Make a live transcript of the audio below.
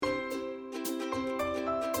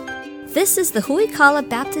This is the Huikala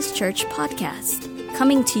Baptist Church podcast,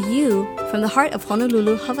 coming to you from the heart of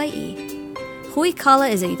Honolulu, Hawaii.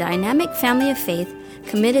 Huikala is a dynamic family of faith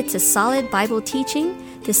committed to solid Bible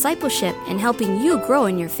teaching, discipleship, and helping you grow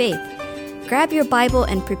in your faith. Grab your Bible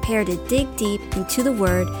and prepare to dig deep into the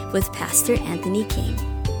Word with Pastor Anthony King.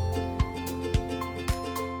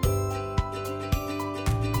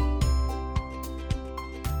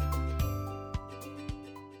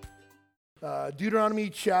 Deuteronomy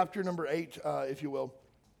chapter number 8, if you will.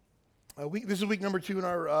 This is week number 2 in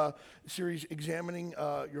our series, Examining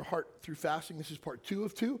Your Heart Through Fasting. This is part 2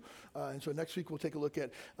 of 2. And so next week we'll take a look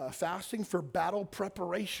at fasting for battle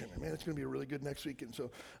preparation. Man, it's going to be really good next week, and so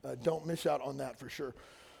don't miss out on that for sure.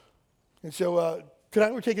 And so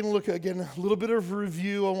tonight we're taking a look, again, a little bit of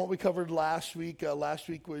review on what we covered last week. Last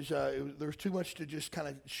week was, there was too much to just kind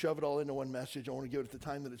of shove it all into one message. I want to give it the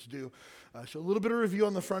time that it's due. So a little bit of review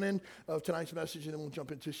on the front end of tonight's message, and then we'll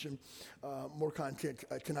jump into some more content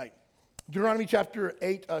tonight. Deuteronomy chapter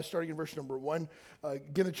 8, starting in verse number 1.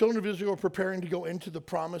 Again, the children of Israel are preparing to go into the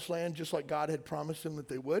promised land, just like God had promised them that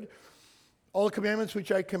they would. All the commandments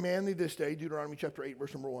which I command thee this day, Deuteronomy chapter 8,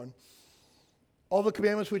 verse number 1. All the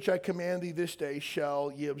commandments which I command thee this day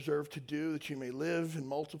shall ye observe to do, that ye may live and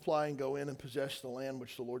multiply and go in and possess the land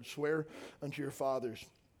which the Lord sware unto your fathers.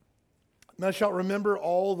 And thou shalt remember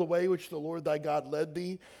all the way which the Lord thy God led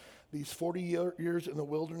thee these 40 years in the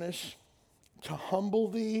wilderness, to humble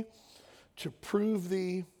thee, to prove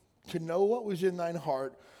thee, to know what was in thine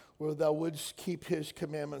heart, whether thou wouldst keep his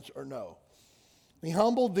commandments or no. And he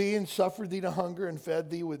humbled thee and suffered thee to hunger and fed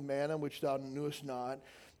thee with manna which thou knewest not,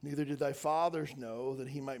 neither did thy fathers know, that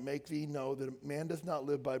he might make thee know that man doth not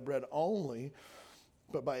live by bread only,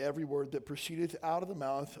 but by every word that proceedeth out of the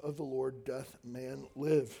mouth of the Lord doth man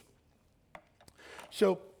live.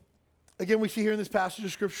 So, again, we see here in this passage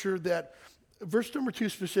of Scripture that verse number 2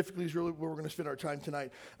 specifically is really where we're going to spend our time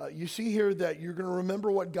tonight. You see here that you're going to remember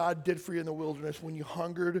what God did for you in the wilderness when you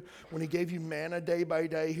hungered, when he gave you manna day by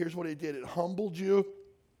day. Here's what it did. It humbled you.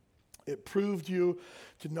 It proved you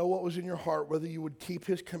to know what was in your heart, whether you would keep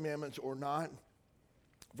his commandments or not.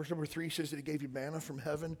 Verse number 3 says that he gave you manna from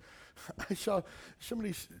heaven. I saw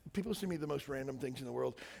people send me the most random things in the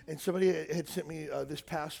world. And somebody had sent me this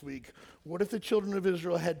past week, what if the children of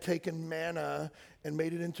Israel had taken manna and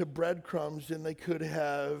made it into breadcrumbs? Then they could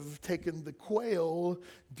have taken the quail,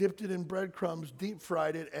 dipped it in breadcrumbs, deep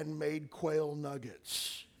fried it, and made quail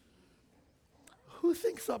nuggets. Who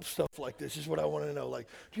thinks up stuff like this is what I want to know. Like,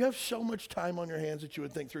 do you have so much time on your hands that you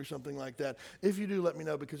would think through something like that? If you do, let me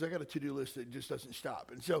know, because I got a to-do list that just doesn't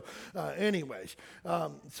stop. And so, anyways,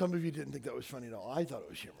 some of you didn't think that was funny at all. I thought it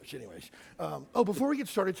was humorous. Anyways, before we get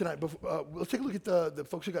started tonight, let's take a look at the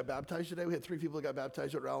folks who got baptized today. We had 3 people that got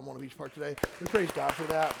baptized at Alamo Beach Park today. We praise God for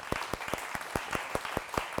that.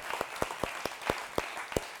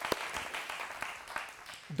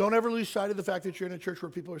 Don't ever lose sight of the fact that you're in a church where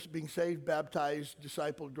people are being saved, baptized,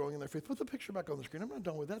 discipled, growing in their faith. Put the picture back on the screen. I'm not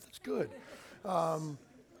done with that. That's good.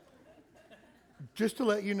 Just to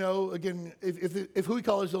let you know, again, if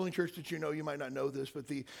Huikala is the only church that you know, you might not know this, but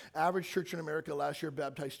the average church in America last year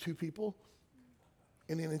baptized 2 people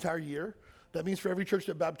in an entire year. That means for every church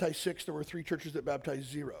that baptized 6, there were 3 churches that baptized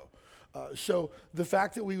 0. So the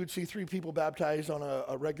fact that we would see 3 people baptized on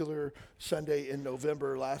a regular Sunday in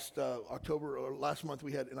November, last month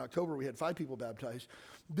in October we had 5 people baptized.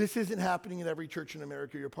 This isn't happening in every church in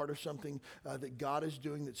America. You're part of something that God is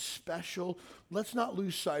doing that's special. Let's not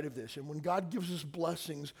lose sight of this. And when God gives us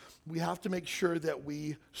blessings, we have to make sure that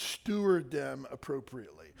we steward them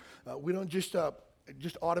appropriately. We don't just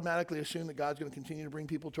automatically assume that God's going to continue to bring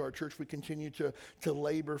people to our church. We continue to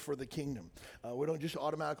labor for the kingdom. We don't just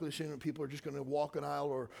automatically assume that people are just going to walk an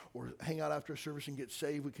aisle or hang out after a service and get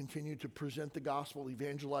saved. We continue to present the gospel,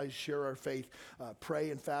 evangelize, share our faith,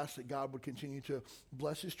 pray and fast that God would continue to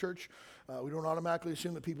bless his church. We don't automatically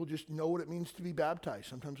assume that people just know what it means to be baptized.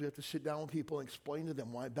 Sometimes we have to sit down with people and explain to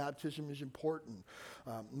them why baptism is important.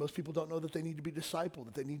 Most people don't know that they need to be discipled,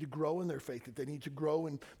 that they need to grow in their faith, that they need to grow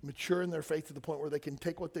and mature in their faith to the point where they can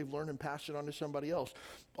take what they've learned and pass it on to somebody else.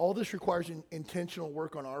 All this requires intentional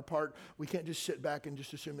work on our part. We can't just sit back and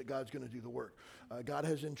just assume that God's going to do the work. God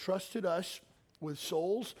has entrusted us with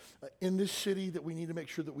souls in this city that we need to make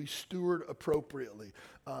sure that we steward appropriately.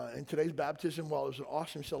 And today's baptism, while it was an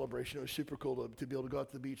awesome celebration, it was super cool to be able to go out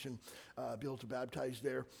to the beach and be able to baptize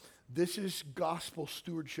there. This is gospel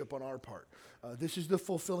stewardship on our part. This is the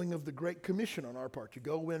fulfilling of the Great Commission on our part, to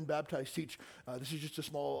go in, baptize, teach. This is just a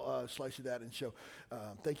small slice of that. And so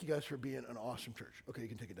thank you guys for being an awesome church. Okay, you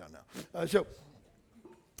can take it down now. So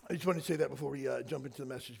I just wanted to say that before we jump into the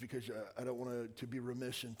message, because I don't want to be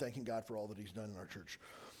remiss in thanking God for all that he's done in our church.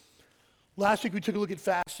 Last week we took a look at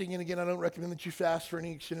fasting, and again, I don't recommend that you fast for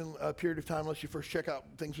any extended period of time unless you first check out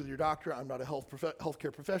things with your doctor. I'm not a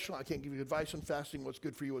healthcare professional. I can't give you advice on fasting, what's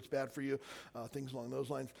good for you, what's bad for you, things along those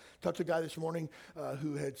lines. Talked to a guy this morning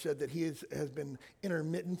who had said that he has been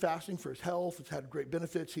intermittent fasting for his health. It's had great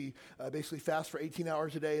benefits. He basically fasts for 18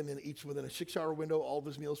 hours a day and then eats within a 6-hour window all of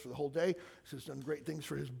his meals for the whole day. So it's done great things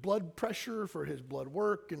for his blood pressure, for his blood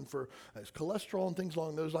work, and for his cholesterol and things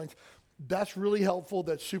along those lines. That's really helpful.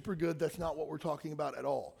 That's super good. That's not what we're talking about at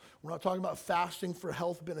all. We're not talking about fasting for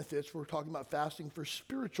health benefits. We're talking about fasting for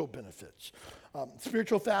spiritual benefits.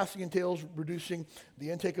 Spiritual fasting entails reducing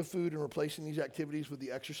the intake of food and replacing these activities with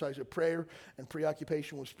the exercise of prayer and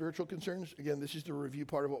preoccupation with spiritual concerns. Again, this is the review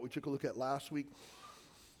part of what we took a look at last week.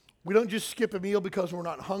 We don't just skip a meal because we're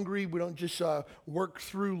not hungry. We don't just work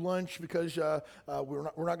through lunch because we're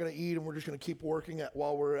not going to eat and we're just going to keep working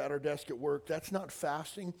while we're at our desk at work. That's not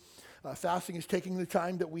fasting. Fasting is taking the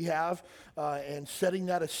time that we have and setting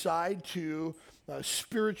that aside to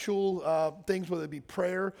spiritual things, whether it be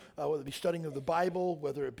prayer, whether it be studying of the Bible,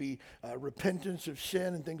 whether it be repentance of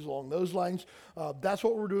sin and things along those lines. That's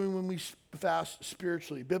what we're doing when we fast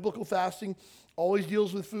spiritually. Biblical fasting always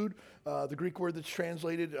deals with food. The Greek word that's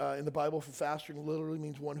translated in the Bible for fasting literally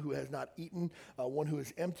means one who has not eaten, one who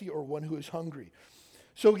is empty, or one who is hungry.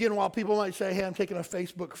 So again, while people might say, hey, I'm taking a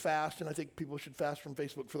Facebook fast, and I think people should fast from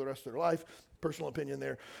Facebook for the rest of their life, personal opinion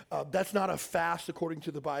there, that's not a fast according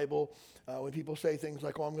to the Bible. When people say things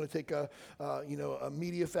like, oh, I'm going to take a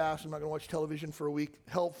media fast, I'm not going to watch television for a week,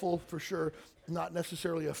 helpful for sure, not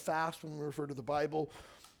necessarily a fast when we refer to the Bible.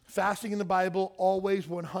 Fasting in the Bible always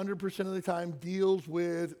 100% of the time deals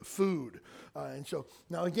with food. And so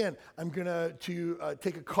now again, I'm going to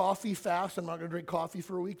take a coffee fast. I'm not going to drink coffee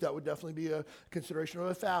for a week. That would definitely be a consideration of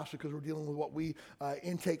a fast because we're dealing with what we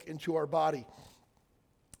intake into our body.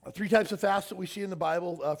 3 types of fasts that we see in the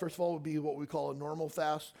Bible. First of all would be what we call a normal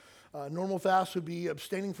fast. Normal fast would be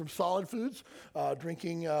abstaining from solid foods,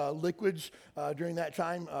 drinking liquids during that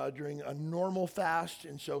time, during a normal fast.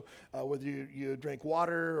 And so whether you drink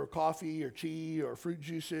water or coffee or tea or fruit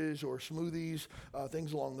juices or smoothies,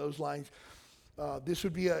 things along those lines. This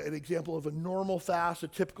would be an example of a normal fast, a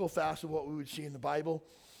typical fast of what we would see in the Bible.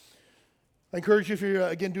 I encourage you, if you're,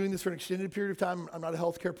 again, doing this for an extended period of time, I'm not a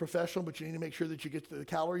healthcare professional, but you need to make sure that you get the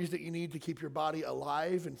calories that you need to keep your body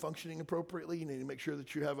alive and functioning appropriately. You need to make sure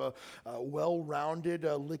that you have a well-rounded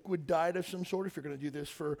liquid diet of some sort. If you're going to do this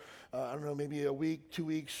for, maybe a week, 2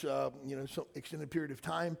 weeks, some extended period of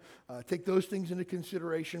time, take those things into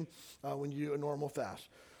consideration when you do a normal fast.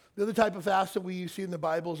 The other type of fast that we see in the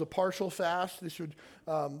Bible is a partial fast. This would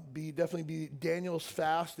definitely be Daniel's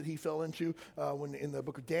fast that he fell into when in the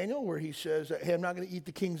book of Daniel, where he says, hey, I'm not going to eat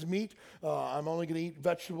the king's meat. I'm only going to eat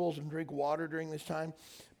vegetables and drink water during this time.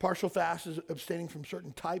 Partial fast is abstaining from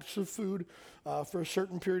certain types of food for a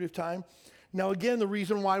certain period of time. Now, again, the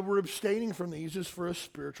reason why we're abstaining from these is for a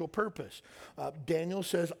spiritual purpose. Daniel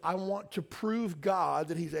says, I want to prove God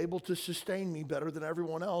that he's able to sustain me better than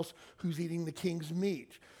everyone else who's eating the king's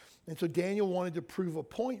meat. And so Daniel wanted to prove a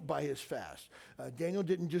point by his fast. Daniel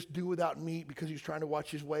didn't just do without meat because he was trying to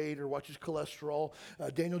watch his weight or watch his cholesterol.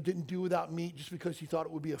 Daniel didn't do without meat just because he thought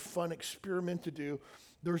it would be a fun experiment to do.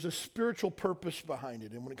 There's a spiritual purpose behind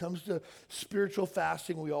it. And when it comes to spiritual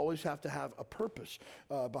fasting, we always have to have a purpose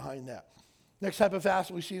behind that. Next type of fast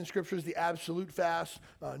that we see in Scripture is the absolute fast.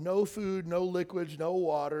 No food, no liquids, no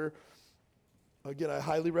water. Again, I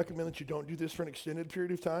highly recommend that you don't do this for an extended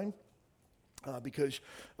period of time. Because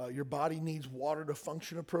your body needs water to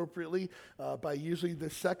function appropriately. By usually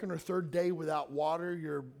the second or third day without water,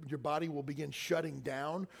 your body will begin shutting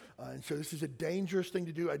down. And so this is a dangerous thing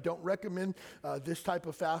to do. I don't recommend this type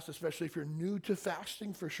of fast, especially if you're new to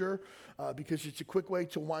fasting for sure, because it's a quick way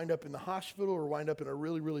to wind up in the hospital or wind up in a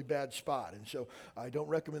really, really bad spot. And so I don't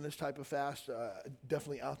recommend this type of fast,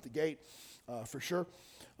 definitely out the gate for sure.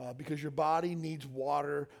 Because your body needs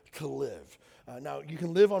water to live. Now, you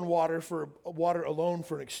can live on water alone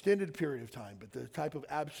for an extended period of time, but the type of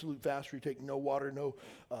absolute fast where you take no water, no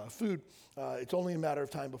food, it's only a matter of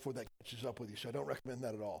time before that catches up with you, so I don't recommend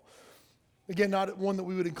that at all. Again, not one that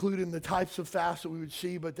we would include in the types of fast that we would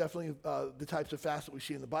see, but definitely the types of fast that we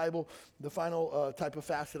see in the Bible. The final type of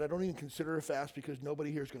fast that I don't even consider a fast because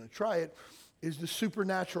nobody here is going to try it is the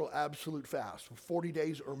supernatural absolute fast, 40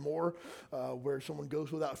 days or more, where someone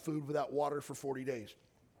goes without food, without water for 40 days.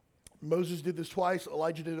 Moses did this twice,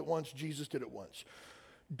 Elijah did it once, Jesus did it once.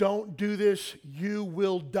 Don't do this, you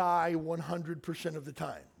will die 100% of the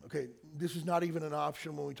time. Okay, this is not even an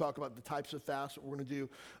option when we talk about the types of fasts that we're going to do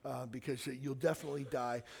because you'll definitely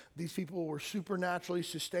die. These people were supernaturally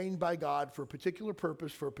sustained by God for a particular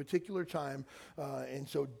purpose, for a particular time, and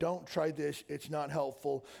so don't try this. It's not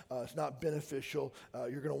helpful. It's not beneficial.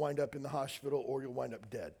 You're going to wind up in the hospital or you'll wind up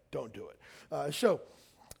dead. Don't do it.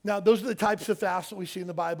 Now, those are the types of fasts that we see in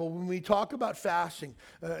the Bible. When we talk about fasting,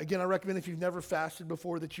 again, I recommend if you've never fasted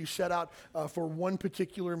before that you set out for one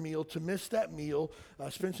particular meal. To miss that meal,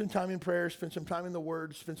 spend some time in prayer, spend some time in the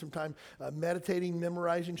Word, spend some time meditating,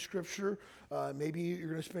 memorizing Scripture. Maybe you're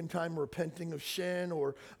going to spend time repenting of sin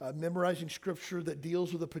or memorizing Scripture that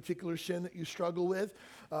deals with a particular sin that you struggle with.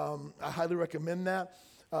 I highly recommend that.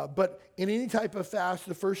 But in any type of fast,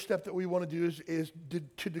 the first step that we want to do is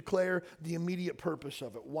to declare the immediate purpose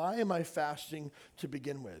of it. Why am I fasting to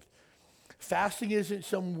begin with? Fasting isn't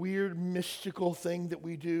some weird mystical thing that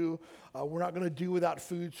we do. We're not going to do without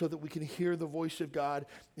food so that we can hear the voice of God.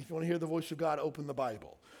 If you want to hear the voice of God, open the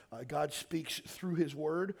Bible. God speaks through His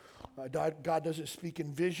Word. God doesn't speak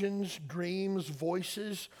in visions, dreams,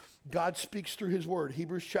 voices. God speaks through His Word.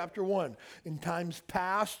 Hebrews chapter 1. In times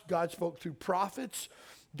past, God spoke through prophets.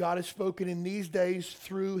 God has spoken in these days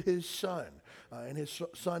through His Son. And His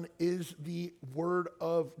Son is the Word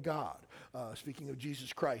of God, speaking of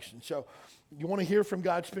Jesus Christ. And so you want to hear from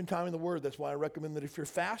God, spend time in the Word. That's why I recommend that if you're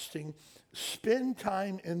fasting, spend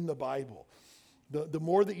time in the Bible. The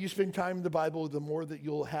more that you spend time in the Bible, the more that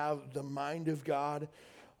you'll have the mind of God,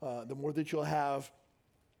 the more that you'll have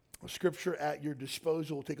Scripture at your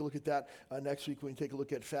disposal. We'll take a look at that next week when we take a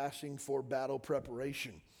look at fasting for battle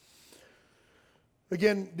preparation.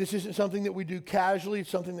 Again, this isn't something that we do casually. It's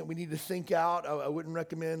something that we need to think out. I wouldn't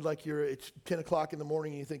recommend it's 10 o'clock in the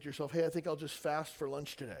morning and you think to yourself, hey, I think I'll just fast for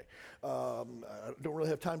lunch today. I don't really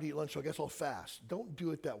have time to eat lunch, so I guess I'll fast. Don't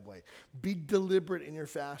do it that way. Be deliberate in your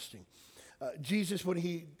fasting. Jesus, when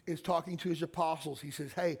He is talking to His apostles, He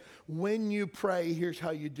says, hey, when you pray, here's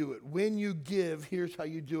how you do it. When you give, here's how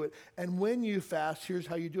you do it. And when you fast, here's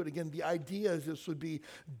how you do it. Again, the idea is this would be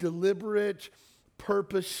deliberate,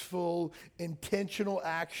 purposeful, intentional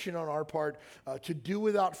action on our part to do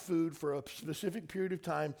without food for a specific period of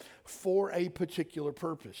time for a particular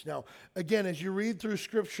purpose. Now, again, as you read through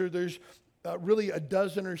Scripture, there's really a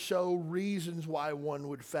dozen or so reasons why one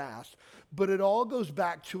would fast, but it all goes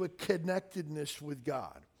back to a connectedness with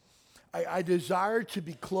God. I desire to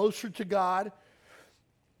be closer to God,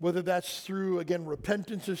 whether that's through, again,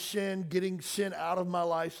 repentance of sin, getting sin out of my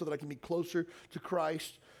life so that I can be closer to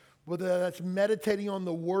Christ, whether that's meditating on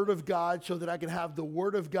the Word of God so that I can have the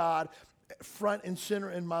Word of God front and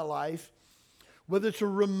center in my life, whether it's a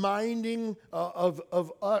reminding of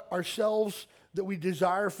ourselves that we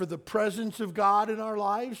desire for the presence of God in our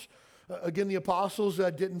lives. Again, the apostles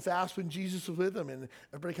didn't fast when Jesus was with them, and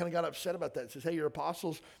everybody kind of got upset about that. It says, hey, your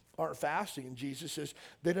apostles aren't fasting. And Jesus says,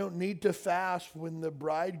 they don't need to fast when the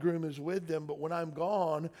bridegroom is with them, but when I'm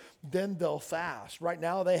gone, then they'll fast. Right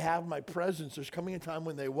now, they have my presence. There's coming a time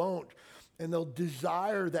when they won't, and they'll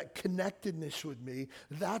desire that connectedness with me.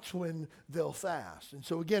 That's when they'll fast. And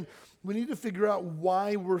so again, we need to figure out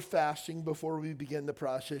why we're fasting before we begin the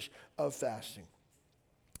process of fasting.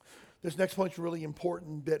 This next point is really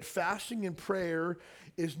important, that fasting and prayer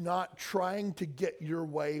is not trying to get your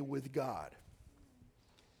way with God.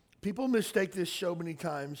 People mistake this so many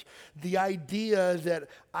times. The idea that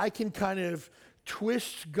I can kind of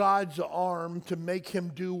twist God's arm to make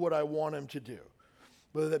Him do what I want Him to do.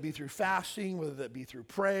 Whether that be through fasting, whether that be through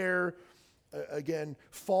prayer. Again,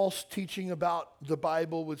 false teaching about the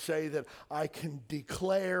Bible would say that I can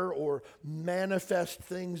declare or manifest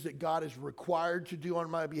things that God is required to do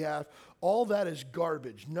on my behalf. All that is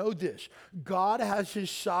garbage. Know this: God has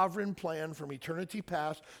His sovereign plan from eternity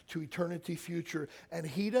past to eternity future, and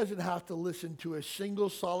He doesn't have to listen to a single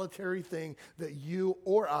solitary thing that you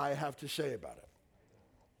or I have to say about it.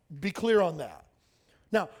 Be clear on that.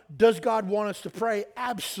 Now, does God want us to pray?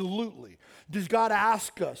 Absolutely. Does God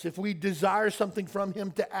ask us if we desire something from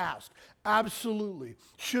Him to ask? Absolutely.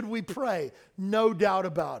 Should we pray? No doubt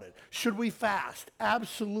about it. Should we fast?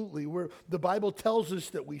 Absolutely. The Bible tells us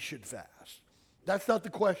that we should fast. That's not the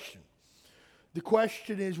question. The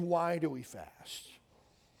question is, why do we fast?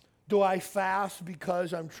 Do I fast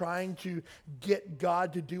because I'm trying to get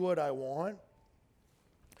God to do what I want?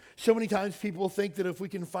 So many times people think that if we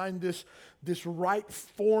can find this right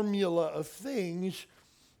formula of things,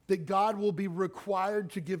 that God will be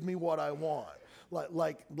required to give me what I want.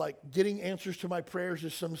 Like getting answers to my prayers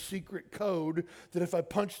is some secret code that if I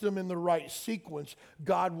punch them in the right sequence,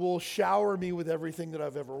 God will shower me with everything that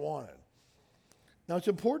I've ever wanted. Now, it's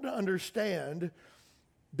important to understand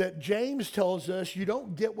that James tells us you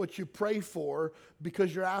don't get what you pray for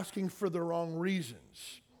because you're asking for the wrong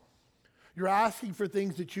reasons. You're asking for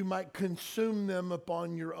things that you might consume them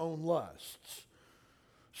upon your own lusts.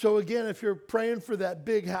 So again, if you're praying for that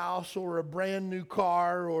big house or a brand new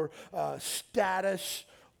car or status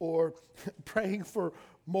or praying for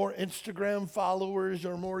more Instagram followers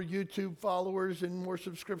or more YouTube followers and more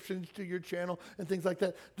subscriptions to your channel and things like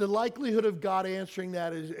that, the likelihood of God answering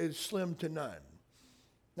that is slim to none.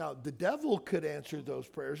 Now, the devil could answer those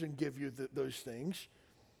prayers and give you those things.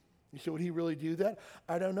 You say, would he really do that?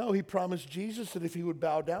 I don't know. He promised Jesus that if he would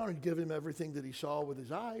bow down and give him everything that he saw with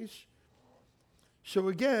his eyes. So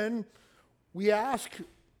again, we ask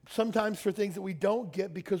sometimes for things that we don't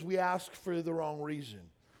get because we ask for the wrong reason.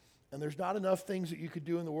 And there's not enough things that you could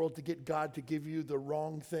do in the world to get God to give you the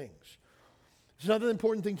wrong things. There's another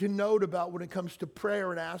important thing to note about when it comes to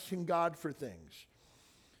prayer and asking God for things.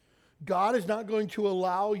 God is not going to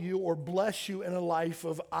allow you or bless you in a life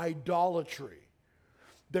of idolatry.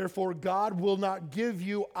 Therefore, God will not give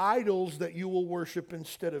you idols that you will worship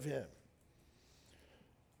instead of him.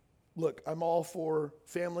 Look, I'm all for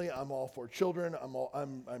family. I'm all for children.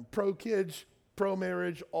 I'm pro kids, pro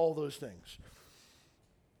marriage, all those things.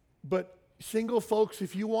 But single folks,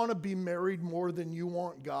 if you want to be married more than you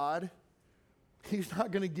want God, he's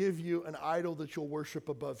not going to give you an idol that you'll worship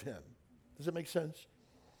above him. Does that make sense?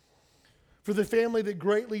 For the family that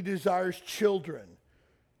greatly desires children,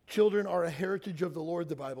 children are a heritage of the Lord,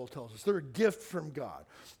 the Bible tells us. They're a gift from God.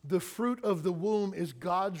 The fruit of the womb is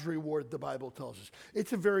God's reward, the Bible tells us.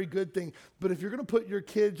 It's a very good thing. But if you're going to put your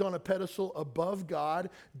kids on a pedestal above God,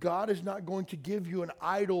 God is not going to give you an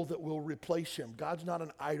idol that will replace him. God's not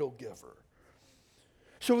an idol giver.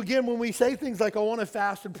 So again, when we say things like, I want to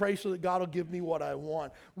fast and pray so that God will give me what I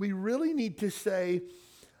want, we really need to say,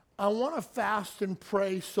 I want to fast and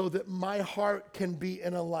pray so that my heart can be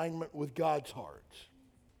in alignment with God's heart.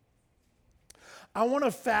 I want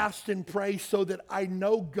to fast and pray so that I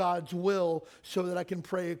know God's will, so that I can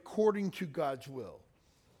pray according to God's will.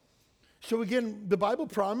 So again, the Bible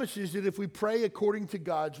promises that if we pray according to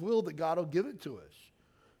God's will, that God will give it to us.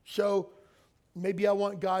 So maybe I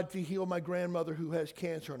want God to heal my grandmother who has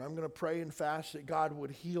cancer, and I'm going to pray and fast that God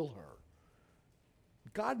would heal her.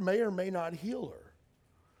 God may or may not heal her.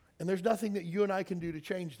 And there's nothing that you and I can do to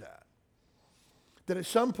change that. That at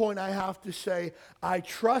some point I have to say, I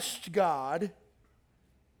trust God,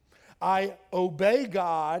 I obey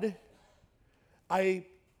God, I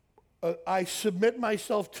submit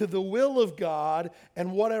myself to the will of God,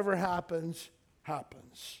 and whatever happens,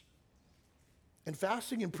 happens. And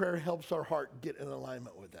fasting and prayer helps our heart get in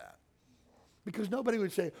alignment with that. Because nobody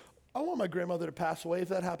would say, I want my grandmother to pass away. If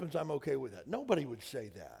that happens, I'm okay with that. Nobody would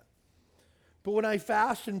say that. But when I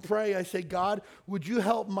fast and pray, I say, God, would you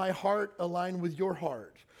help my heart align with your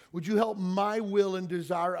heart? Would you help my will and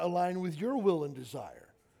desire align with your will and desire?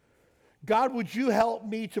 God, would you help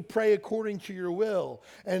me to pray according to your will?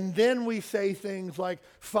 And then we say things like,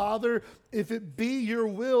 Father, if it be your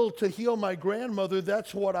will to heal my grandmother,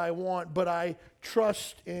 that's what I want, but I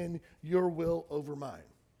trust in your will over mine.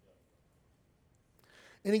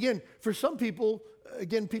 And again, for some people,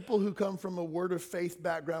 people who come from a word of faith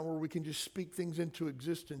background where we can just speak things into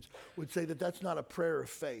existence would say that that's not a prayer of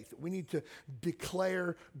faith. We need to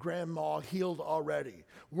declare grandma healed already.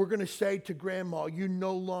 We're going to say to grandma, you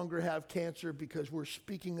no longer have cancer because we're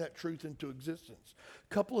speaking that truth into existence.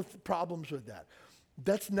 A couple of problems with that.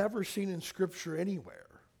 That's never seen in Scripture anywhere.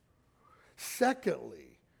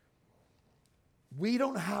 Secondly, we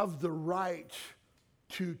don't have the right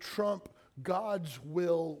to trump God's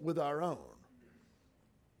will with our own.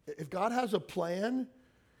 If God has a plan,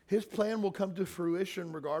 his plan will come to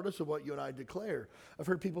fruition regardless of what you and I declare. I've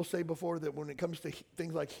heard people say before that when it comes to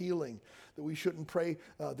things like healing, that we shouldn't pray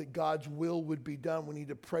that God's will would be done. We need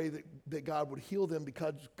to pray that God would heal them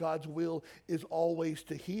because God's will is always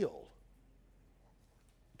to heal.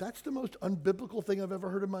 That's the most unbiblical thing I've ever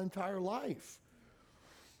heard in my entire life.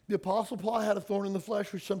 The Apostle Paul had a thorn in the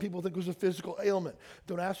flesh, which some people think was a physical ailment.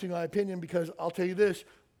 Don't ask me my opinion because I'll tell you this,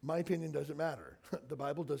 my opinion doesn't matter. The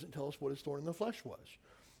Bible doesn't tell us what his thorn in the flesh was.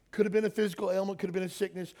 Could have been a physical ailment, could have been a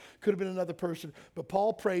sickness, could have been another person. But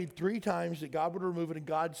Paul prayed 3 times that God would remove it, and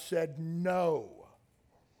God said no.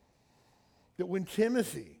 That when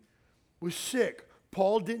Timothy was sick,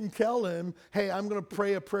 Paul didn't tell him, hey, I'm going to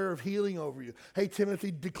pray a prayer of healing over you. Hey,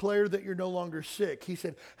 Timothy, declare that you're no longer sick. He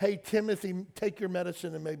said, hey, Timothy, take your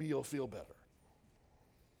medicine and maybe you'll feel better.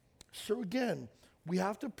 So again, we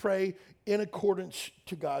have to pray in accordance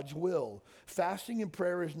to God's will. Fasting and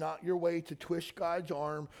prayer is not your way to twist God's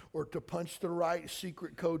arm or to punch the right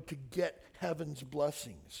secret code to get heaven's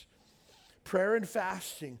blessings. prayer and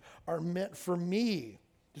fasting are meant for me,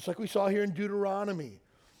 just like we saw here in Deuteronomy,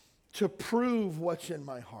 to prove what's in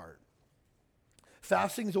my heart.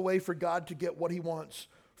 Fasting is a way for God to get what he wants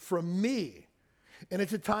from me. And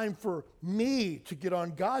it's a time for me to get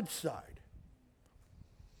on God's side.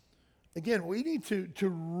 Again, we need to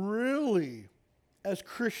really, as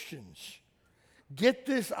Christians, get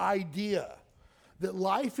this idea that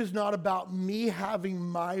life is not about me having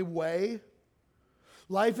my way.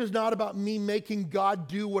 Life is not about me making God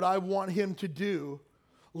do what I want him to do.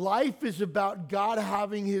 Life is about God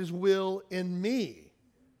having his will in me.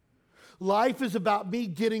 Life is about me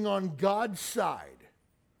getting on God's side,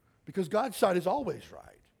 because God's side is always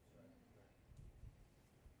right.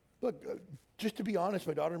 Look, just to be honest,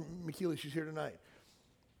 my daughter, Michaela, she's here tonight,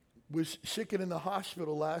 was sick and in the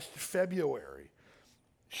hospital last February.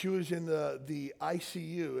 She was in the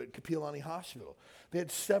ICU at Kapilani Hospital. They had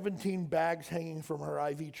 17 bags hanging from her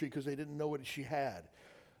IV tree because they didn't know what she had.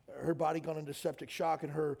 Her body gone into septic shock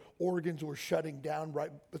and her organs were shutting down.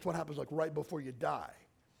 That's what happens like right before you die.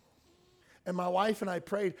 And my wife and I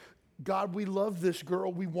prayed, God, we love this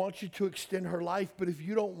girl. We want you to extend her life. But if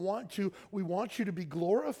you don't want to, we want you to be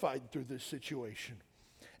glorified through this situation.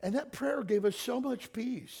 And that prayer gave us so much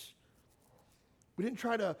peace. We didn't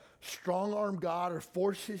try to strong-arm God or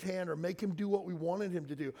force his hand or make him do what we wanted him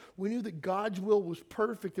to do. We knew that God's will was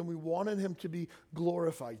perfect and we wanted him to be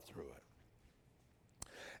glorified through it.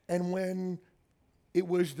 And when it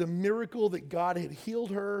was the miracle that God had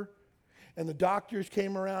healed her, and the doctors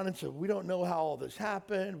came around and said, we don't know how all this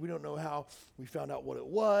happened. We don't know how we found out what it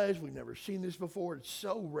was. We've never seen this before. It's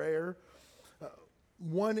so rare.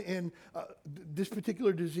 One in this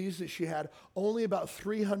particular disease that she had, only about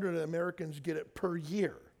 300 Americans get it per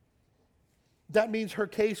year. That means her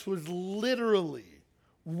case was literally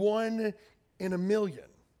 1 in a million.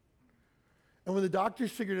 And when the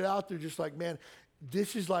doctors figured it out, they're just like, man,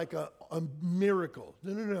 this is like a miracle.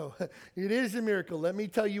 No. It is a miracle. Let me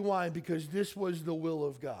tell you why. Because this was the will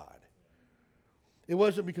of God. It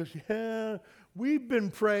wasn't because, we've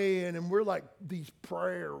been praying and we're like these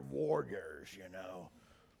prayer warriors, you know.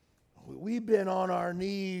 We've been on our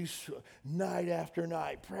knees night after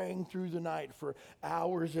night, praying through the night for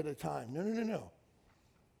hours at a time. No.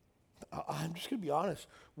 I'm just going to be honest.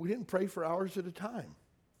 We didn't pray for hours at a time.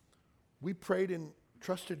 We prayed and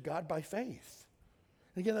trusted God by faith.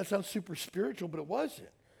 And again, that sounds super spiritual, but it wasn't.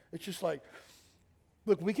 It's just like,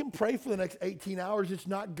 look, we can pray for the next 18 hours. It's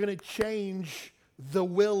not going to change the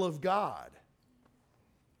will of God.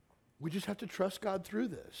 We just have to trust God through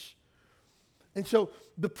this. And so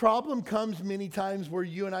the problem comes many times where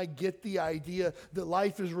you and I get the idea that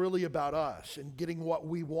life is really about us and getting what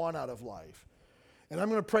we want out of life. And I'm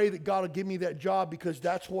going to pray that God will give me that job because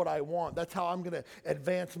that's what I want. That's how I'm going to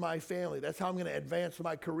advance my family. That's how I'm going to advance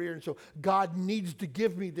my career. And so God needs to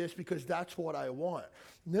give me this because that's what I want.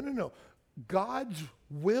 No. God's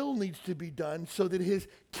will needs to be done so that his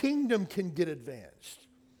kingdom can get advanced.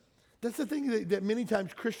 That's the thing that many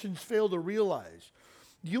times Christians fail to realize.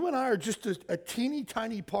 You and I are just a teeny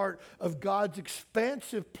tiny part of God's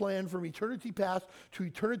expansive plan from eternity past to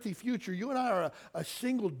eternity future. You and I are a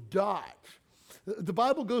single dot. The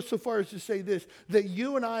Bible goes so far as to say this, that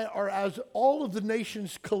you and I are, as all of the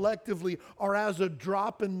nations collectively, are as a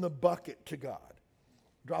drop in the bucket to God.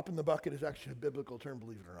 Drop in the bucket is actually a biblical term,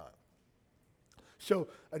 believe it or not. So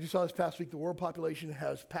I just saw this past week, the world population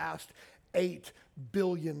has passed 8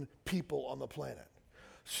 billion people on the planet.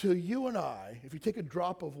 So you and I, if you take a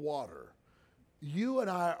drop of water, you and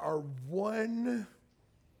I are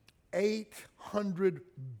 1/800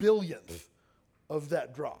 billionth of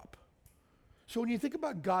that drop. So when you think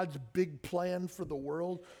about God's big plan for the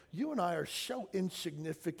world, you and I are so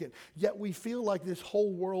insignificant, yet we feel like this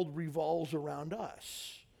whole world revolves around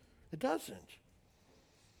us. It doesn't.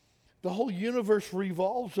 The whole universe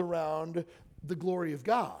revolves around the glory of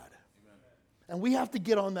God. Amen. And we have to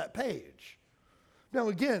get on that page. Now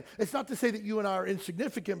again, it's not to say that you and I are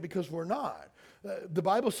insignificant, because we're not. The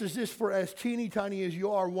Bible says this, for as teeny tiny as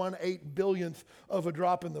you are, 1/8 billionth of a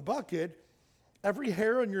drop in the bucket, every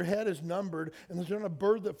hair on your head is numbered, and there's not a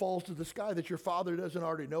bird that falls to the sky that your Father doesn't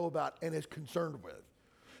already know about and is concerned with.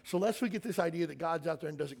 So lest we get this idea that God's out there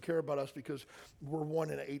and doesn't care about us because we're 1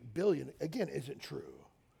 in 8 billion, again, isn't true.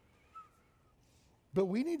 But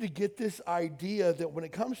we need to get this idea that when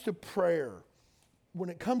it comes to prayer, when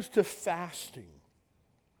it comes to fasting,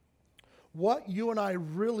 what you and I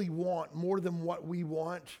really want more than what we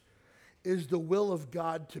want is the will of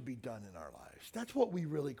God to be done in our lives. That's what we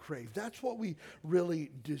really crave. That's what we really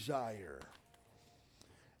desire.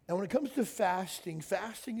 And when it comes to fasting,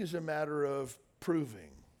 fasting is a matter of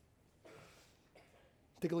proving.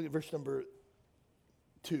 Take a look at verse number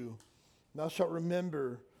 2. Thou shalt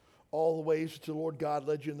remember all the ways that the Lord God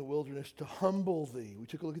led you in the wilderness to humble thee. We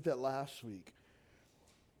took a look at that last week.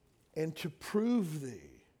 And to prove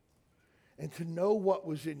thee. And to know what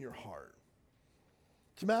was in your heart.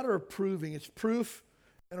 It's a matter of proving. It's proof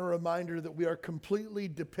and a reminder that we are completely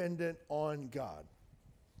dependent on God.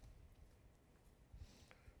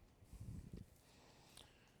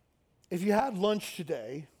 If you had lunch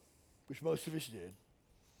today, which most of us did,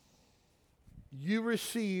 you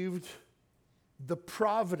received the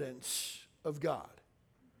providence of God.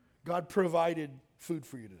 God provided food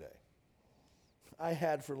for you today. I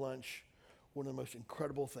had for lunch one of the most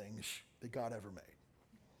incredible things that God ever made.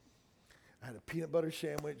 I had a peanut butter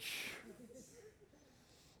sandwich,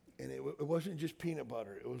 and it wasn't just peanut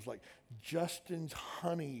butter. It was like Justin's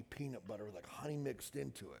honey peanut butter with like honey mixed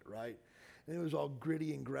into it, right? And it was all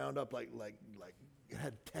gritty and ground up like it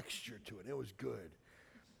had texture to it. It was good.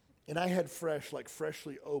 And I had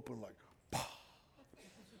freshly opened,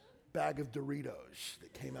 bag of Doritos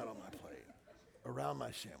that came out on my plate around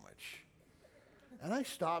my sandwich. And I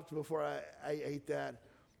stopped before I ate that,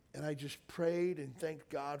 and I just prayed and thanked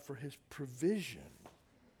God for his provision.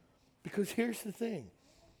 Because here's the thing.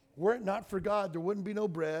 Were it not for God, there wouldn't be no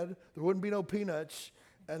bread, there wouldn't be no peanuts,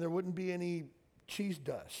 and there wouldn't be any cheese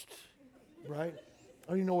dust, right? I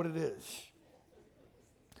don't even know what it is.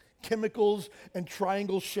 Chemicals and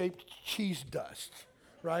triangle-shaped cheese dust,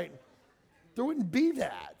 right? There wouldn't be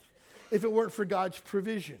that if it weren't for God's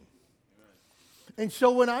provision. And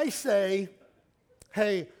so when I say,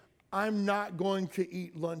 hey, I'm not going to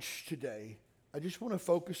eat lunch today, I just want to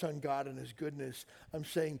focus on God and his goodness. I'm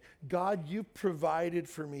saying, God, you provided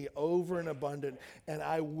for me over and abundant, and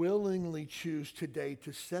I willingly choose today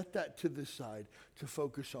to set that to the side to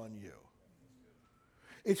focus on you.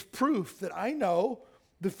 It's proof that I know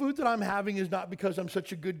the food that I'm having is not because I'm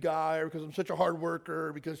such a good guy or because I'm such a hard worker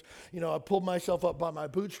or because, I pulled myself up by my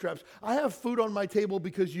bootstraps. I have food on my table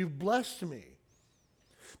because you've blessed me.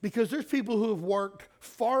 Because there's people who have worked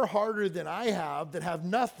far harder than I have that have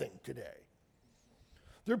nothing today.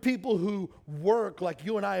 There are people who work like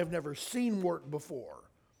you and I have never seen work before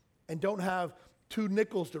and don't have 2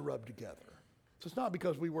 nickels to rub together. So it's not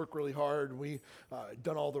because we work really hard and we've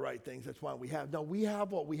done all the right things. That's why we have. No, we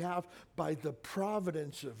have what we have by the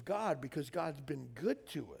providence of God because God's been good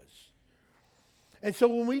to us. And so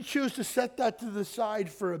when we choose to set that to the side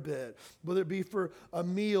for a bit, whether it be for a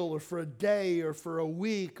meal or for a day or for a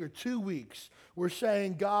week or 2 weeks, we're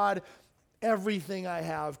saying, God, everything I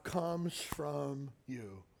have comes from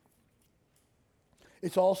you.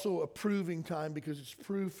 It's also a proving time because it's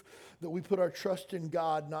proof that we put our trust in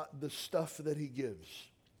God, not the stuff that he gives.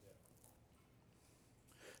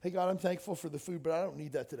 Hey, God, I'm thankful for the food, but I don't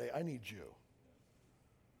need that today. I need you.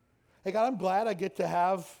 Hey, God, I'm glad I get to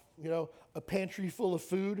have, a pantry full of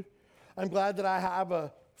food. I'm glad that I have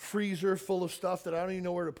a freezer full of stuff that I don't even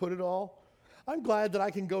know where to put it all. I'm glad that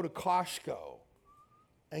I can go to Costco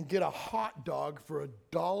and get a hot dog for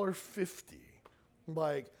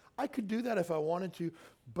 $1.50. I could do that if I wanted to,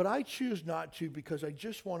 but I choose not to because I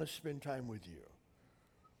just want to spend time with you.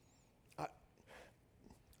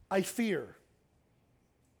 I fear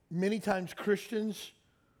many times Christians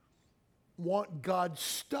want God's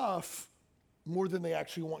stuff more than they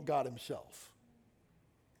actually want God himself.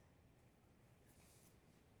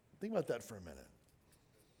 Think about that for a minute.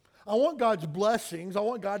 I want God's blessings. I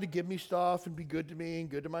want God to give me stuff and be good to me and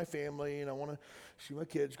good to my family, and I want to see my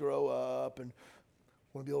kids grow up and I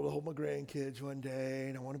want to be able to hold my grandkids one day,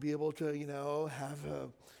 and I want to be able to, have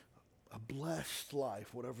a blessed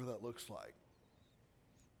life, whatever that looks like.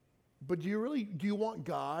 But do you want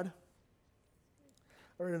God?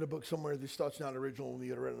 I read in a book somewhere, this thought's not original, I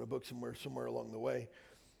read it in a book somewhere along the way.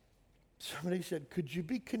 Somebody said, could you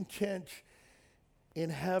be content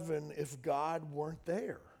in heaven if God weren't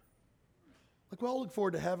there? We all look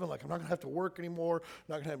forward to heaven, I'm not going to have to work anymore, I'm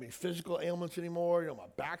not going to have any physical ailments anymore, my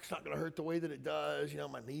back's not going to hurt the way that it does,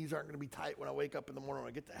 my knees aren't going to be tight when I wake up in the morning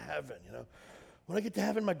when I get to heaven, When I get to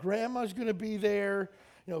heaven, my grandma's going to be there,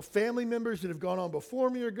 family members that have gone on before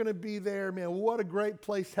me are going to be there. Man, what a great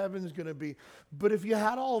place heaven's going to be. But if you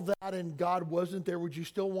had all that and God wasn't there, would you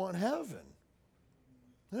still want heaven?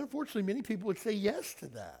 And unfortunately, many people would say yes to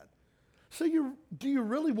that. So do you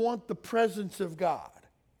really want the presence of God?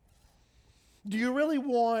 Do you really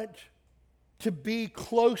want to be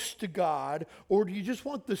close to God, or do you just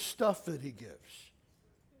want the stuff that he gives?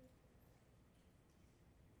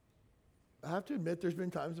 I have to admit there's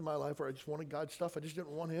been times in my life where I just wanted God's stuff. I just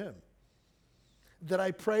didn't want him. That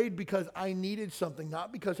I prayed because I needed something,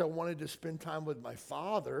 not because I wanted to spend time with my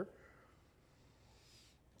Father.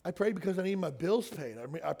 I prayed because I needed my bills paid.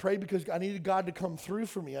 I prayed because I needed God to come through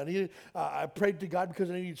for me. I prayed to God because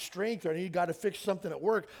I needed strength, or I needed God to fix something at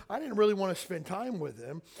work. I didn't really want to spend time with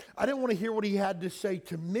him. I didn't want to hear what he had to say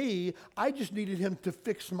to me. I just needed him to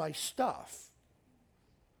fix my stuff.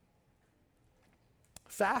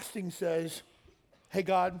 Fasting says, hey,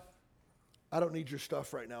 God, I don't need your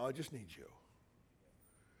stuff right now. I just need you.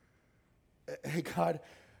 Hey, God,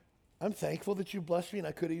 I'm thankful that you blessed me, and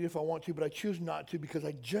I could eat if I want to, but I choose not to because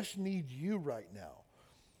I just need you right now.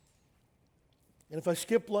 And if I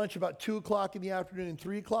skip lunch about 2 o'clock in the afternoon,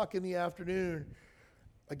 3 o'clock in the afternoon,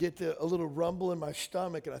 I get a little rumble in my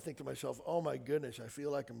stomach, and I think to myself, oh my goodness, I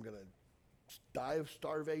feel like I'm going to die of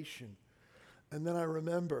starvation. And then I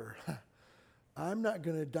remember, I'm not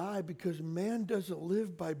going to die because man doesn't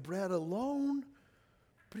live by bread alone,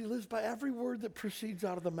 but he lives by every word that proceeds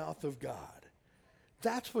out of the mouth of God.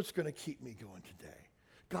 That's what's going to keep me going today.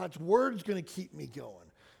 God's word's going to keep me going,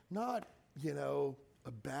 not,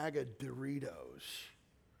 a bag of Doritos.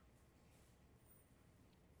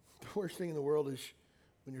 The worst thing in the world is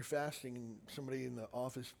when you're fasting and somebody in the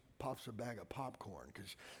office pops a bag of popcorn,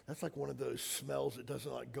 because that's like one of those smells that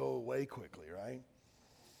doesn't go away quickly, right?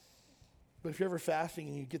 But if you're ever fasting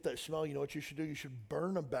and you get that smell, you know what you should do? You should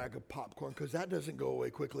burn a bag of popcorn, because that doesn't go away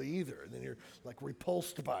quickly either. And then you're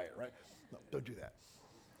repulsed by it, right? No, don't do that.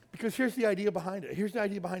 Because here's the idea behind it. Here's the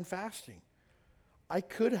idea behind fasting. I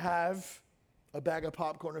could have a bag of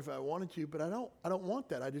popcorn if I wanted to, but I don't want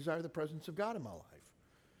that. I desire the presence of God in my life.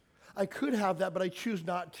 I could have that, but I choose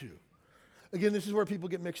not to. Again, this is where people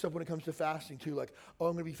get mixed up when it comes to fasting too. Like, oh,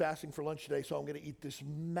 I'm going to be fasting for lunch today, so I'm going to eat this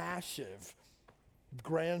massive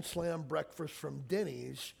Grand Slam breakfast from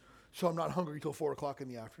Denny's, so I'm not hungry till 4 o'clock in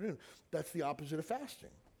the afternoon. That's the opposite of fasting.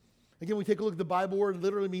 Again, we take a look at the Bible word. It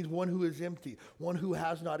literally means one who is empty, one who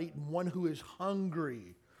has not eaten, one who is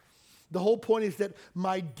hungry. The whole point is that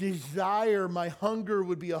my desire, my hunger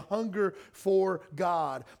would be a hunger for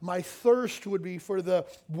God. My thirst would be for the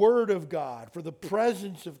Word of God, for the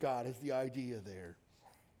presence of God is the idea there.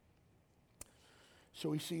 So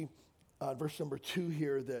we see verse number 2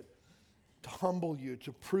 here that to humble you,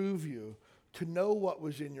 to prove you, to know what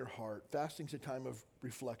was in your heart. Fasting's a time of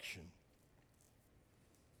reflection.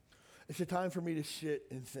 It's a time for me to sit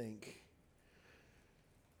and think.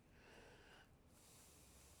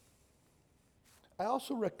 I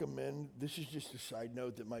also recommend, this is just a side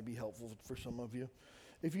note that might be helpful for some of you.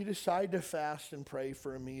 If you decide to fast and pray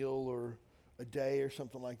for a meal or a day or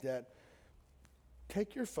something like that,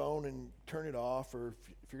 take your phone and turn it off, or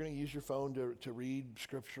if you're going to use your phone to read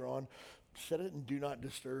scripture on, set it in do not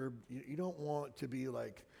disturb. You don't want to be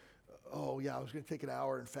like, oh yeah, I was going to take an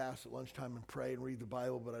hour and fast at lunchtime and pray and read the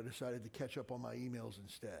Bible, but I decided to catch up on my emails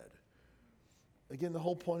instead. Again, the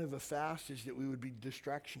whole point of a fast is that we would be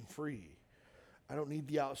distraction free. I don't need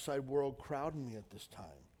the outside world crowding me at this time.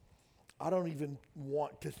 I don't even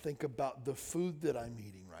want to think about the food that I'm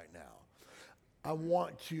eating right now. I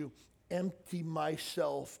want to empty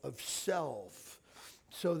myself of self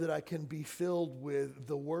so that I can be filled with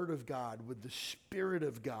the Word of God, with the Spirit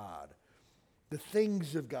of God, the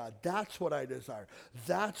things of God. That's what I desire.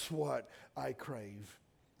 That's what I crave.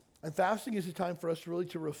 And fasting is a time for us really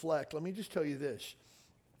to reflect. Let me just tell you this.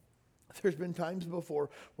 There's been times before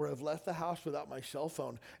where I've left the house without my cell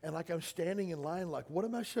phone, and I'm standing in line what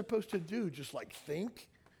am I supposed to do? Just think?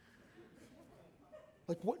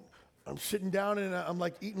 What? I'm sitting down and I'm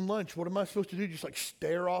eating lunch. What am I supposed to do? Just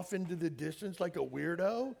stare off into the distance like a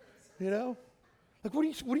weirdo? What are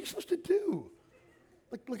you supposed to do?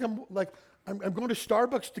 I'm going to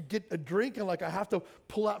Starbucks to get a drink, and I have to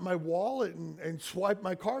pull out my wallet and swipe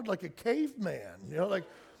my card like a caveman.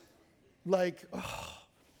 Oh.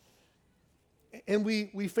 And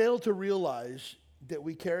we fail to realize that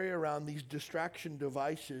we carry around these distraction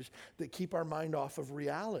devices that keep our mind off of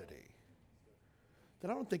reality. That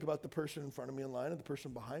I don't think about the person in front of me in line or the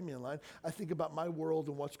person behind me in line. I think about my world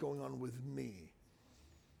and what's going on with me.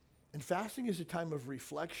 And fasting is a time of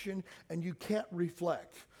reflection, and you can't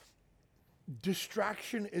reflect.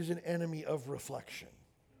 Distraction is an enemy of reflection.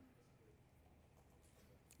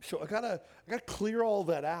 So I gotta clear all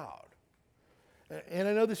that out. And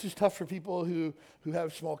I know this is tough for people who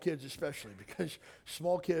have small kids especially, because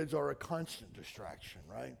small kids are a constant distraction,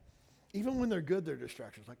 right? Even when they're good, they're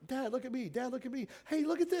distractions. Dad, look at me. Dad, look at me. Hey,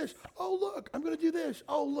 look at this. Oh, look, I'm going to do this.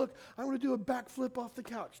 Oh, look, I'm going to do a backflip off the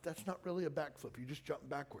couch. That's not really a backflip. You just jump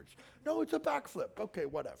backwards. No, it's a backflip. Okay,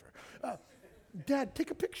 whatever. Dad,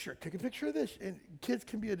 take a picture. Take a picture of this. And kids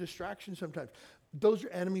can be a distraction sometimes. Those are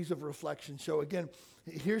enemies of reflection. So again,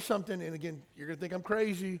 here's something, and again, you're going to think I'm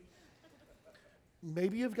crazy.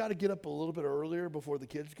 Maybe you've got to get up a little bit earlier before the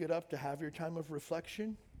kids get up to have your time of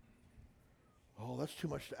reflection. Oh, that's too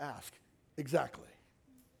much to ask. Exactly.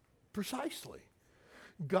 Precisely.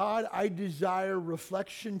 God, I desire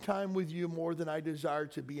reflection time with you more than I desire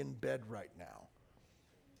to be in bed right now.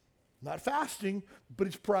 Not fasting, but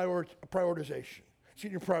it's prioritization. It's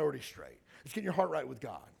getting your priorities straight. It's getting your heart right with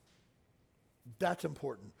God. That's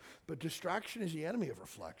important. But distraction is the enemy of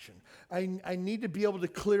reflection. I need to be able to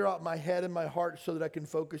clear out my head and my heart so that I can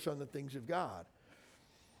focus on the things of God.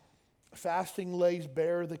 Fasting lays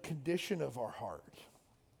bare the condition of our heart.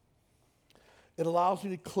 It allows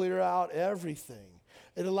me to clear out everything.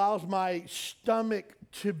 It allows my stomach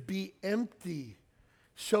to be empty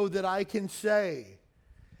so that I can say,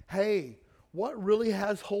 hey, what really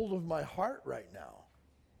has hold of my heart right now?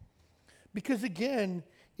 Because again,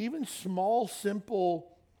 even small,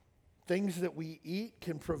 simple things that we eat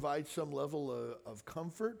can provide some level of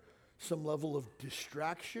comfort, some level of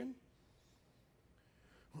distraction.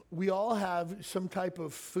 We all have some type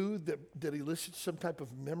of food that elicits some type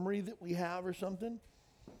of memory that we have or something.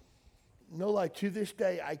 No, like to this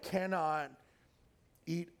day, I cannot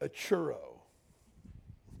eat a churro.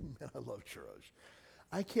 Man, I love churros.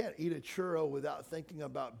 I can't eat a churro without thinking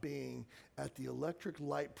about being at the Electric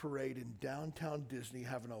Light Parade in downtown Disney,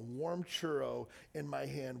 having a warm churro in my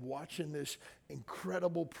hand, watching this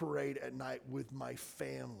incredible parade at night with my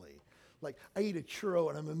family. Like, I eat a churro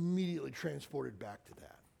and I'm immediately transported back to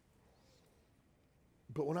that.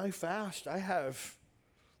 But when I fast, I have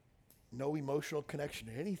no emotional connection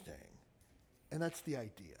to anything. And that's the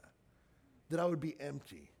idea, that I would be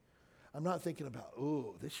empty. I'm not thinking about,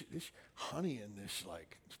 oh, this honey in this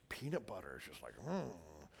like peanut butter is just like, and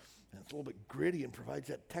it's a little bit gritty and provides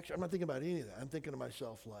that texture. I'm not thinking about any of that. I'm thinking to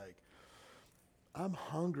myself like, I'm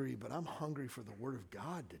hungry, but I'm hungry for the Word of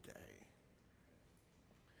God today.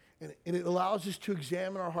 And it allows us to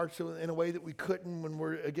examine our hearts in a way that we couldn't when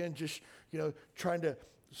we're, again, just, trying to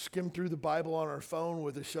skim through the Bible on our phone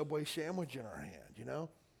with a Subway sandwich in our hand,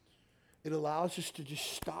 It allows us to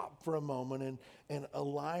just stop for a moment and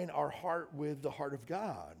align our heart with the heart of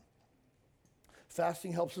God.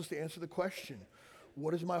 Fasting helps us to answer the question,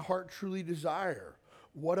 what does my heart truly desire?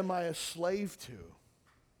 What am I a slave to?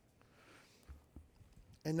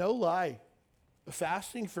 And no lie,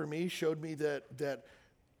 fasting for me showed me that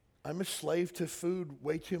I'm a slave to food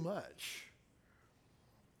way too much.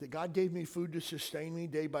 That God gave me food to sustain me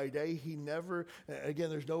day by day. He never,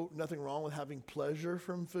 again, there's nothing wrong with having pleasure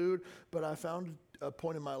from food, but I found a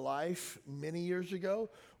point in my life many years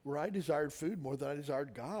ago where I desired food more than I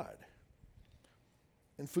desired God.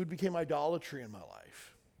 And food became idolatry in my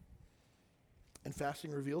life. And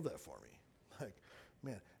fasting revealed that for me. Like,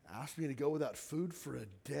 man, ask me to go without food for a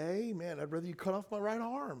day? Man, I'd rather you cut off my right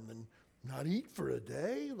arm than not eat for a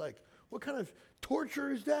day. Like, what kind of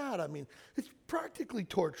torture is that? I mean, it's practically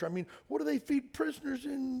torture. I mean, what do they feed prisoners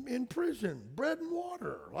in prison? Bread and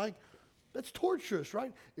water. Like, that's torturous,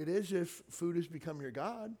 right? It is if food has become your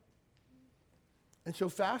God. And so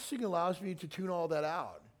fasting allows me to tune all that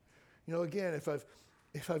out. Again, if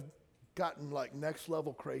I've gotten like next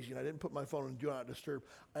level crazy and I didn't put my phone in Do Not Disturb,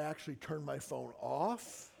 I actually turned my phone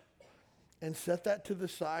off and set that to the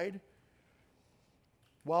side.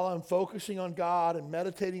 While I'm focusing on God and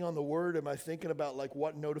meditating on the Word, am I thinking about like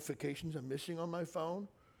what notifications I'm missing on my phone?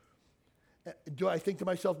 Do I think to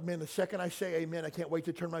myself, man, the second I say amen, I can't wait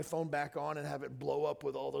to turn my phone back on and have it blow up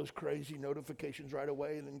with all those crazy notifications right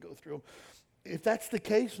away and then go through them? If that's the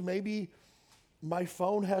case, maybe my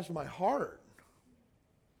phone has my heart.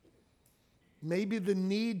 Maybe the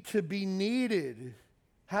need to be needed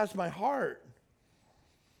has my heart.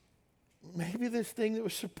 Maybe this thing that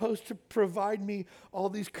was supposed to provide me all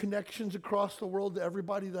these connections across the world to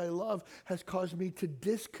everybody that I love has caused me to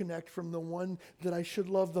disconnect from the one that I should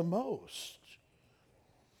love the most.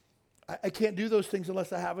 I can't do those things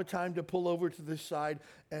unless I have a time to pull over to this side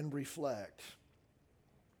and reflect.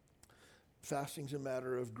 Fasting's a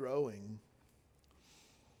matter of growing.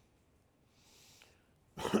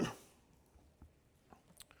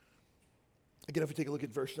 Again, if we take a look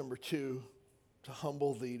at verse number 2, to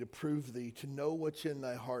humble thee, to prove thee, to know what's in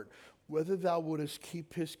thy heart, whether thou wouldest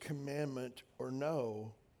keep his commandment or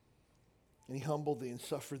no. And he humbled thee and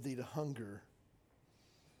suffered thee to hunger.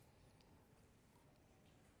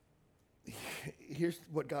 Here's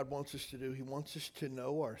what God wants us to do. He wants us to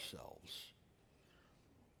know ourselves.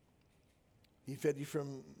 He fed you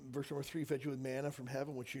from, verse number 3, he fed you with manna from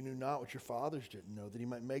heaven, which you knew not, which your fathers didn't know, that he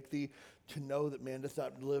might make thee to know that man doth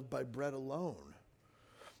not live by bread alone.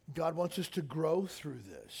 God wants us to grow through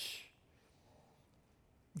this.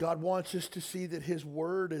 God wants us to see that his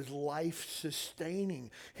word is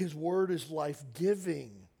life-sustaining. His word is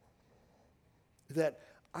life-giving. That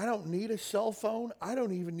I don't need a cell phone. I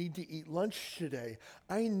don't even need to eat lunch today.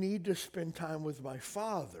 I need to spend time with my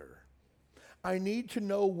Father. I need to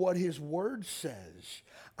know what His Word says.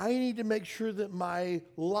 I need to make sure that my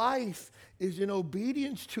life is in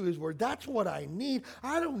obedience to His Word. That's what I need.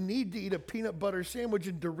 I don't need to eat a peanut butter sandwich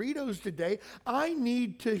and Doritos today. I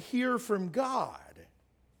need to hear from God.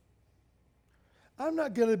 I'm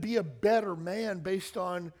not going to be a better man based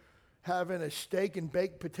on having a steak and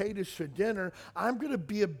baked potatoes for dinner. I'm going to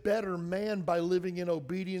be a better man by living in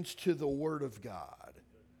obedience to the Word of God.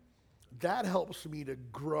 That helps me to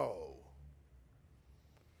grow.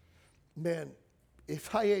 Man,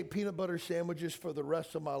 if I ate peanut butter sandwiches for the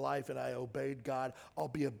rest of my life and I obeyed God, I'll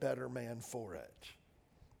be a better man for it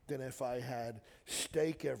than if I had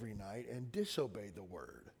steak every night and disobeyed the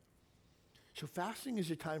Word. So fasting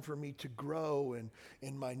is a time for me to grow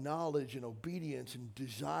in my knowledge and obedience and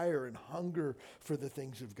desire and hunger for the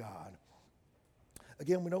things of God.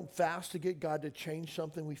 Again, we don't fast to get God to change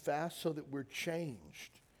something. We fast so that we're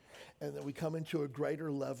changed and that we come into a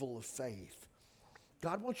greater level of faith.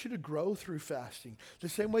 God wants you to grow through fasting, the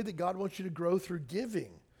same way that God wants you to grow through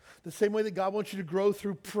giving, the same way that God wants you to grow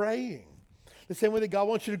through praying, the same way that God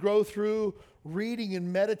wants you to grow through reading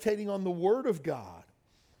and meditating on the Word of God.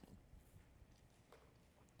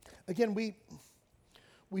 Again,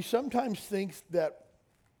 we sometimes think that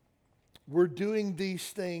we're doing these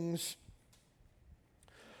things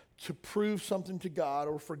to prove something to God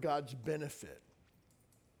or for God's benefit.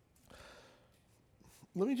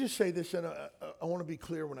 Let me just say this, and I want to be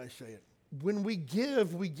clear when I say it. When we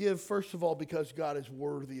give, first of all, because God is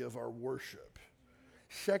worthy of our worship.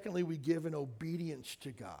 Secondly, we give in obedience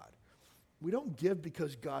to God. We don't give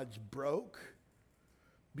because God's broke,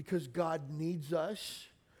 because God needs us.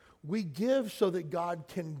 We give so that God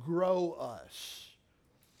can grow us.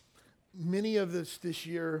 Many of us this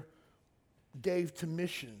year gave to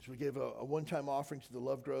missions. We gave a one-time offering to the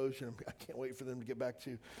Love Groves, and I can't wait for them to get back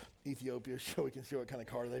to Ethiopia so we can see what kind of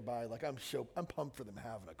car they buy. Like I'm pumped for them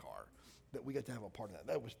having a car, that we get to have a part of that.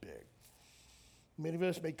 That was big. Many of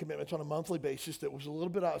us made commitments on a monthly basis that was a little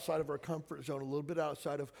bit outside of our comfort zone, a little bit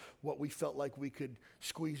outside of what we felt like we could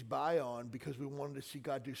squeeze by on because we wanted to see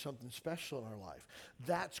God do something special in our life.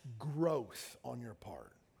 That's growth on your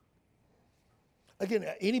part. Again,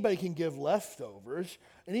 anybody can give leftovers.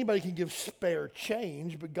 Anybody can give spare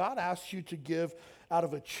change, but God asks you to give out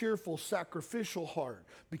of a cheerful, sacrificial heart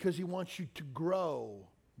because He wants you to grow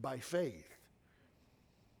by faith.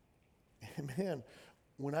 And man,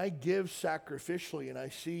 when I give sacrificially and I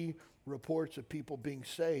see reports of people being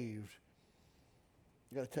saved,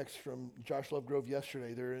 I got a text from Josh Lovegrove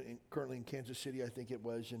yesterday. They're currently in Kansas City, I think it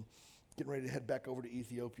was, and getting ready to head back over to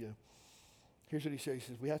Ethiopia. Here's what he says. He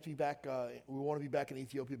says, we have to be back, we want to be back in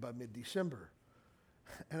Ethiopia by mid-December.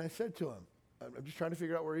 And I said to him, I'm just trying to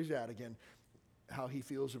figure out where he's at again, how he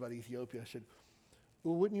feels about Ethiopia. I said,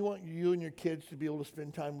 well, wouldn't you want you and your kids to be able to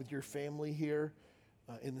spend time with your family here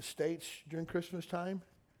in the States during Christmas time?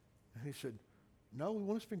 And he said, no, we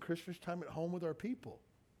want to spend Christmas time at home with our people.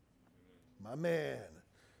 My man.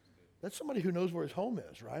 That's somebody who knows where his home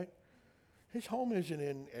is, right? His home isn't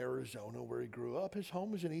in Arizona where he grew up. His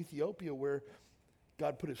home is in Ethiopia where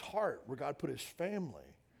God put his heart, where God put his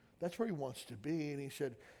family. That's where he wants to be. And he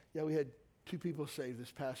said, yeah, we had 2 people saved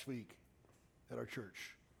this past week at our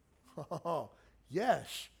church.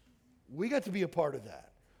 Yes, we got to be a part of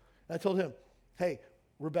that. And I told him, hey,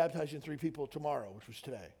 we're baptizing 3 people tomorrow, which was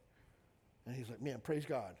today. And he's like, man, praise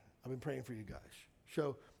God. I've been praying for you guys.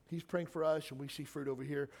 So he's praying for us, and we see fruit over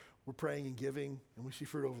here. We're praying and giving, and we see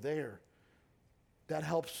fruit over there. That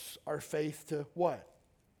helps our faith to what?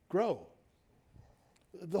 Grow.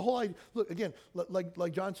 The whole idea, look, again,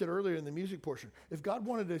 like John said earlier in the music portion, if God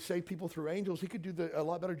wanted to save people through angels, He could do a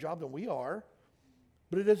lot better job than we are.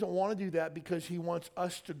 But He doesn't want to do that because He wants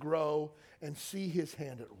us to grow and see His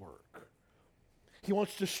hand at work. He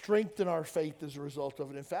wants to strengthen our faith as a result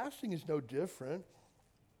of it. And fasting is no different.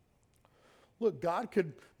 Look, God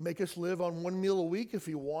could make us live on 1 meal a week if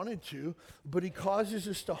He wanted to, but He causes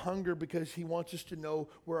us to hunger because He wants us to know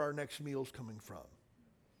where our next meal is coming from.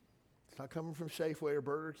 It's not coming from Safeway or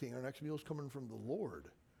Burger King. Our next meal is coming from the Lord.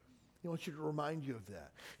 He wants you to remind you of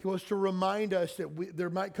that. He wants to remind us that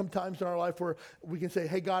there might come times in our life where we can say,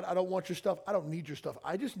 hey, God, I don't want your stuff. I don't need your stuff.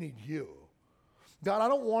 I just need you. God, I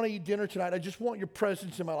don't want to eat dinner tonight. I just want your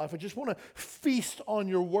presence in my life. I just want to feast on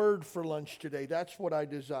your word for lunch today. That's what I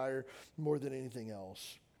desire more than anything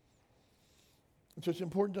else. And so it's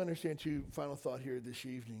important to understand, too, final thought here this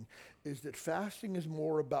evening, is that fasting is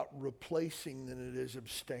more about replacing than it is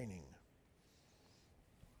abstaining.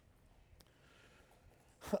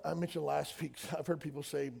 I mentioned last week, I've heard people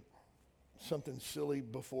say something silly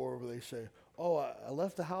before where they say, oh, I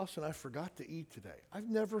left the house and I forgot to eat today. I've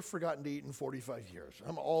never forgotten to eat in 45 years.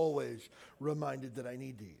 I'm always reminded that I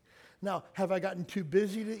need to eat. Now, have I gotten too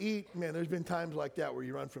busy to eat? Man, there's been times like that where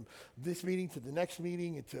you run from this meeting to the next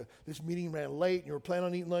meeting, and to this meeting ran late, and you were planning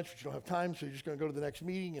on eating lunch, but you don't have time, so you're just going to go to the next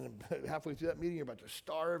meeting, and halfway through that meeting, you're about to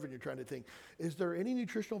starve, and you're trying to think, is there any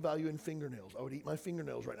nutritional value in fingernails? I would eat my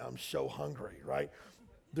fingernails right now. I'm so hungry, right?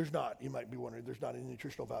 There's not. You might be wondering, there's not any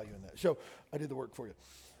nutritional value in that. So I did the work for you.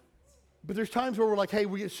 But there's times where we're like, hey,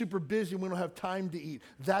 we get super busy and we don't have time to eat.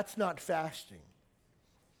 That's not fasting.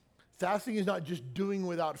 Fasting is not just doing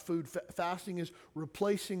without food. Fasting is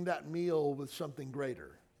replacing that meal with something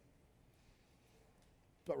greater.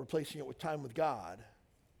 But replacing it with time with God,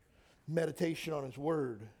 meditation on His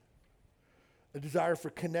Word, a desire for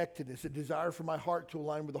connectedness, a desire for my heart to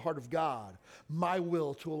align with the heart of God, my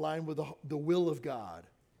will to align with the will of God.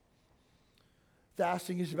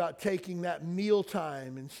 Fasting is about taking that meal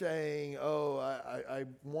time and saying, oh, I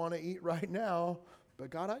want to eat right now, but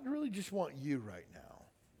God, I really just want you right now.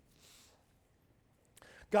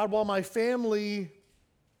 God, while my family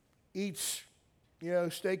eats,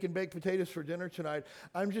 steak and baked potatoes for dinner tonight,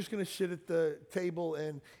 I'm just going to sit at the table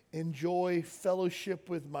and enjoy fellowship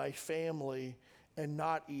with my family and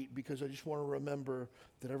not eat because I just want to remember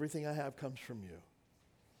that everything I have comes from you.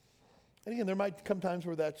 And again, there might come times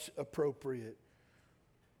where that's appropriate,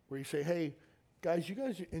 where you say, hey, guys, you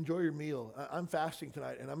guys enjoy your meal. I'm fasting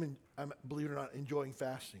tonight, and I'm believe it or not, enjoying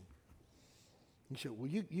fasting. You say, well,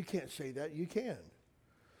 you can't say that. You can.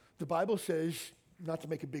 The Bible says not to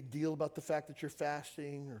make a big deal about the fact that you're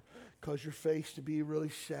fasting or cause your face to be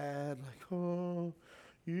really sad, like, oh,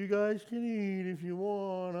 you guys can eat if you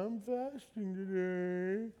want. I'm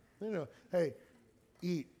fasting today. Hey,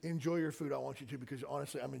 eat, enjoy your food. I want you to, because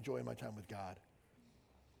honestly, I'm enjoying my time with God.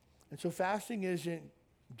 And so fasting isn't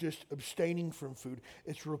just abstaining from food.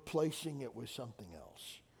 It's replacing it with something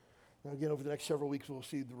else. Now, again, over the next several weeks, we'll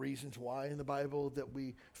see the reasons why in the Bible that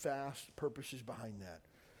we fast, purposes behind that.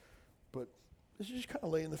 But this is just kind of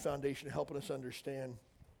laying the foundation, helping us understand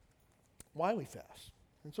why we fast.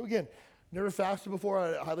 And so again, never fasted before,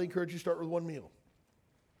 I highly encourage you to start with one meal.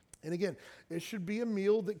 And again, it should be a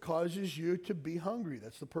meal that causes you to be hungry.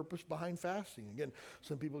 That's the purpose behind fasting. Again,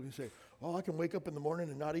 some people can say, oh, I can wake up in the morning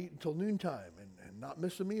and not eat until noontime and not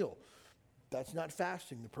miss a meal. That's not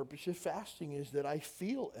fasting. The purpose of fasting is that I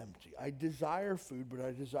feel empty. I desire food, but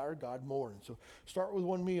I desire God more. And so start with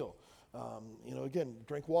one meal. Again,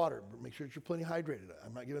 drink water, but make sure that you're plenty hydrated.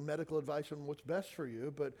 I'm not giving medical advice on what's best for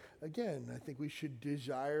you, but again, I think we should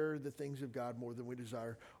desire the things of God more than we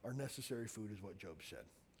desire our necessary food, is what Job said.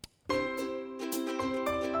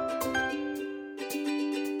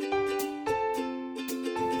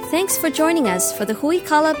 Thanks for joining us for the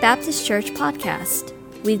Huikala Baptist Church podcast.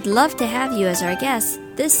 We'd love to have you as our guest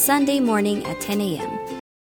this Sunday morning at 10 a.m.